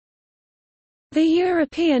The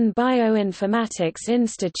European Bioinformatics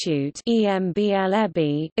Institute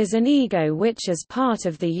 (EMBL-EBI) is an EGO which as part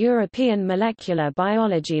of the European Molecular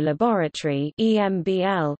Biology Laboratory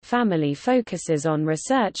 (EMBL) family focuses on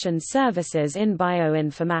research and services in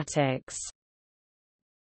bioinformatics.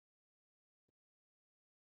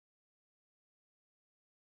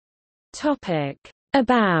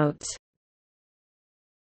 About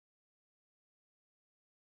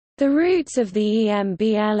the roots of the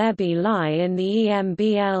EMBL-EBI lie in the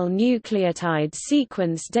EMBL Nucleotide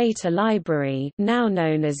Sequence Data Library, now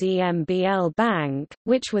known as EMBL Bank,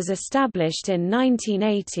 which was established in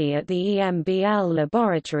 1980 at the EMBL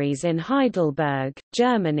laboratories in Heidelberg,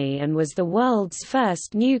 Germany and was the world's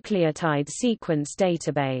first nucleotide sequence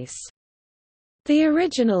database. The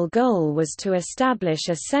original goal was to establish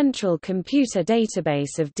a central computer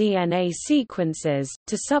database of DNA sequences,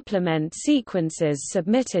 to supplement sequences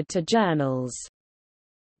submitted to journals.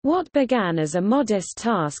 What began as a modest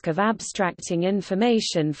task of abstracting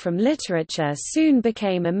information from literature soon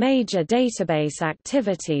became a major database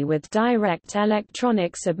activity with direct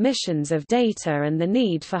electronic submissions of data and the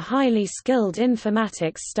need for highly skilled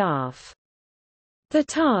informatics staff. The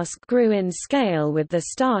task grew in scale with the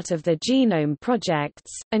start of the genome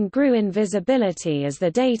projects, and grew in visibility as the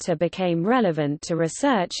data became relevant to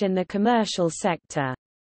research in the commercial sector.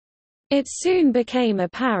 It soon became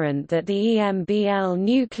apparent that the EMBL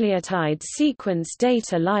Nucleotide Sequence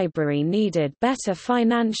Data Library needed better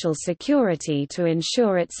financial security to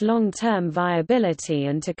ensure its long-term viability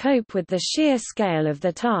and to cope with the sheer scale of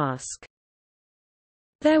the task.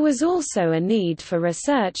 There was also a need for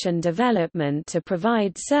research and development to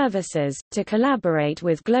provide services, to collaborate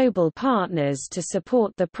with global partners to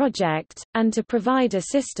support the project, and to provide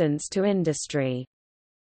assistance to industry.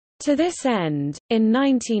 To this end, in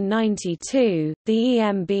 1992, the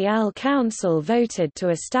EMBL Council voted to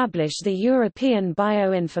establish the European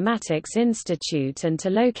Bioinformatics Institute and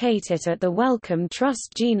to locate it at the Wellcome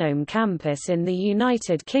Trust Genome Campus in the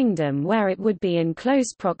United Kingdom, where it would be in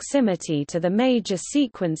close proximity to the major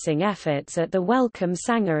sequencing efforts at the Wellcome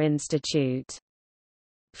Sanger Institute.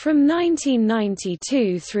 From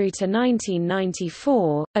 1992 through to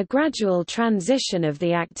 1994, a gradual transition of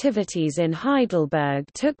the activities in Heidelberg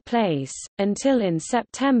took place, until in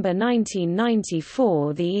September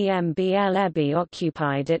 1994 the EMBL-EBI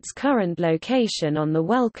occupied its current location on the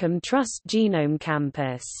Wellcome Trust Genome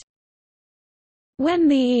Campus. When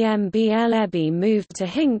the EMBL-EBI moved to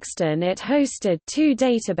Hinxton, it hosted two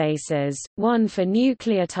databases, one for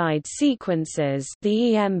nucleotide sequences,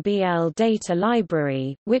 the EMBL Data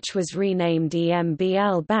Library, which was renamed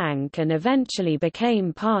EMBL Bank and eventually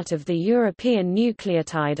became part of the European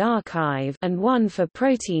Nucleotide Archive, and one for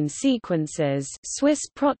protein sequences, Swiss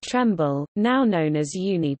Prot Tremble, now known as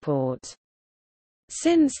Uniport.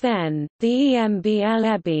 Since then, the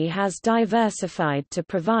EMBL-EBI has diversified to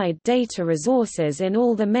provide data resources in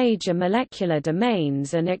all the major molecular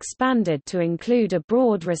domains and expanded to include a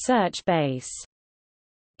broad research base.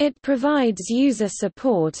 It provides user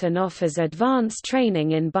support and offers advanced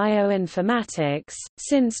training in bioinformatics.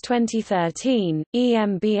 Since 2013,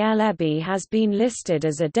 EMBL-EBI has been listed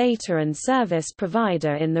as a data and service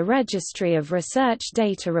provider in the Registry of Research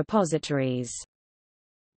Data Repositories.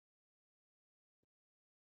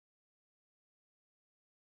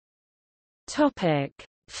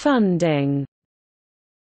 Funding.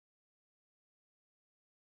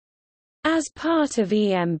 As part of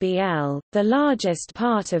EMBL, the largest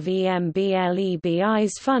part of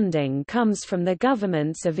EMBL-EBI's funding comes from the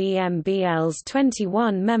governments of EMBL's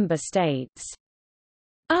 21 member states.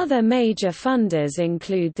 Other major funders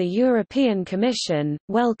include the European Commission,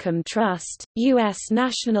 Wellcome Trust, US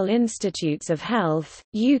National Institutes of Health,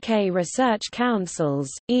 UK Research Councils,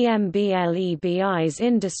 EMBL-EBI's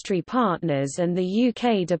industry partners and the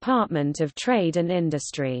UK Department of Trade and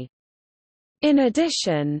Industry. In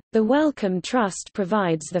addition, the Wellcome Trust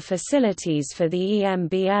provides the facilities for the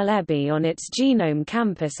EMBL-EBI on its genome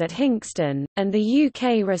campus at Hinxton, and the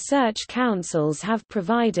UK Research Councils have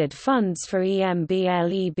provided funds for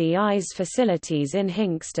EMBL-EBI's facilities in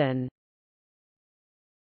Hinxton.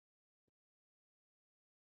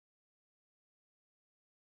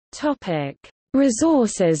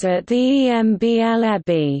 Resources at the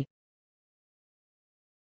EMBL-EBI.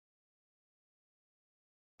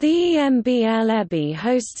 The EMBL-EBI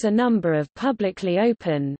hosts a number of publicly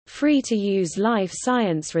open, free-to-use life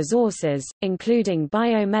science resources, including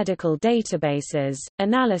biomedical databases,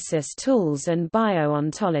 analysis tools and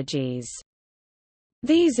bioontologies.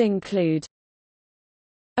 These include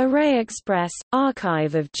ArrayExpress –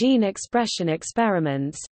 archive of gene expression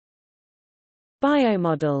experiments,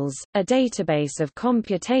 Biomodels, a database of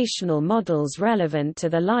computational models relevant to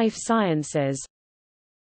the life sciences.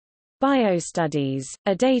 Biostudies,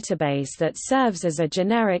 a database that serves as a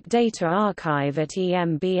generic data archive at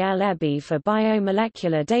EMBL-EBI for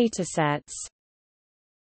biomolecular datasets.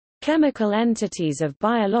 Chemical Entities of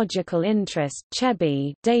Biological Interest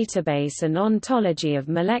 (CHEBI), database and ontology of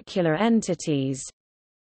molecular entities.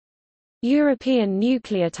 European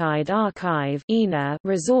Nucleotide Archive (ENA),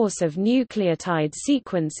 resource of nucleotide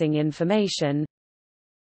sequencing information.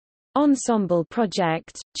 Ensemble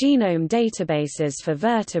Project, genome databases for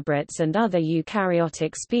vertebrates and other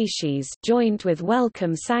eukaryotic species, joint with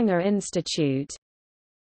Wellcome Sanger Institute.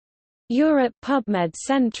 Europe PubMed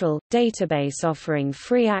Central, database offering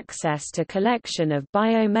free access to collection of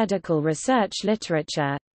biomedical research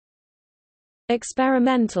literature.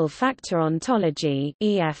 Experimental Factor Ontology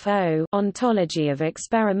 (EFO), ontology of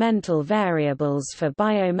experimental variables for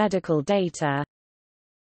biomedical data.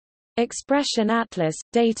 Expression Atlas,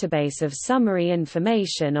 database of summary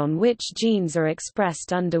information on which genes are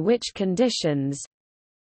expressed under which conditions.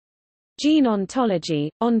 Gene Ontology,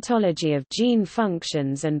 ontology of gene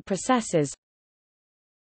functions and processes.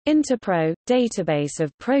 Interpro, database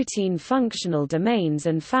of protein functional domains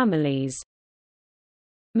and families.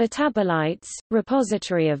 Metabolites,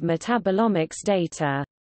 repository of metabolomics data.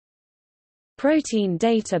 Protein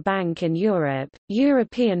Data Bank in Europe,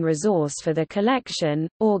 European resource for the collection,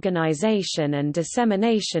 organization and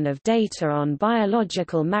dissemination of data on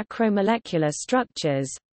biological macromolecular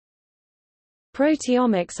structures.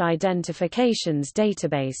 Proteomics Identifications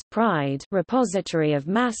Database (PRIDE), repository of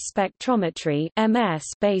mass spectrometry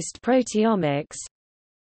 (MS)-based proteomics.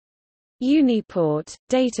 Uniport,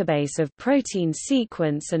 database of protein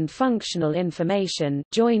sequence and functional information,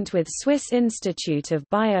 joint with Swiss Institute of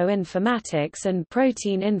Bioinformatics and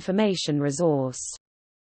Protein Information Resource.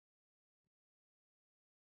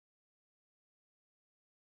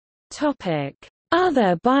 Topic: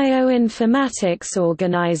 Other bioinformatics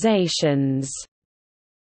organizations.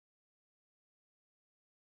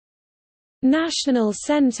 National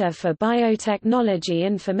Center for Biotechnology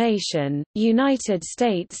Information, United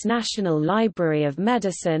States National Library of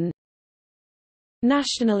Medicine.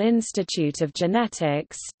 National Institute of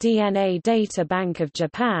Genetics DNA Data Bank of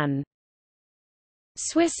Japan.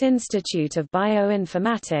 Swiss Institute of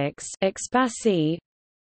Bioinformatics (EXPASI).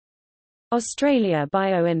 Australia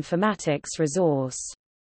Bioinformatics Resource.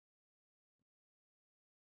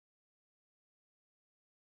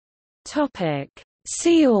 Topic: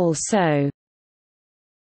 See also: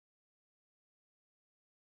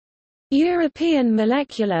 European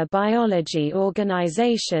Molecular Biology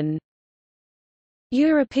Organization,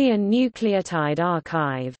 European Nucleotide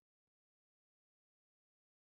Archive.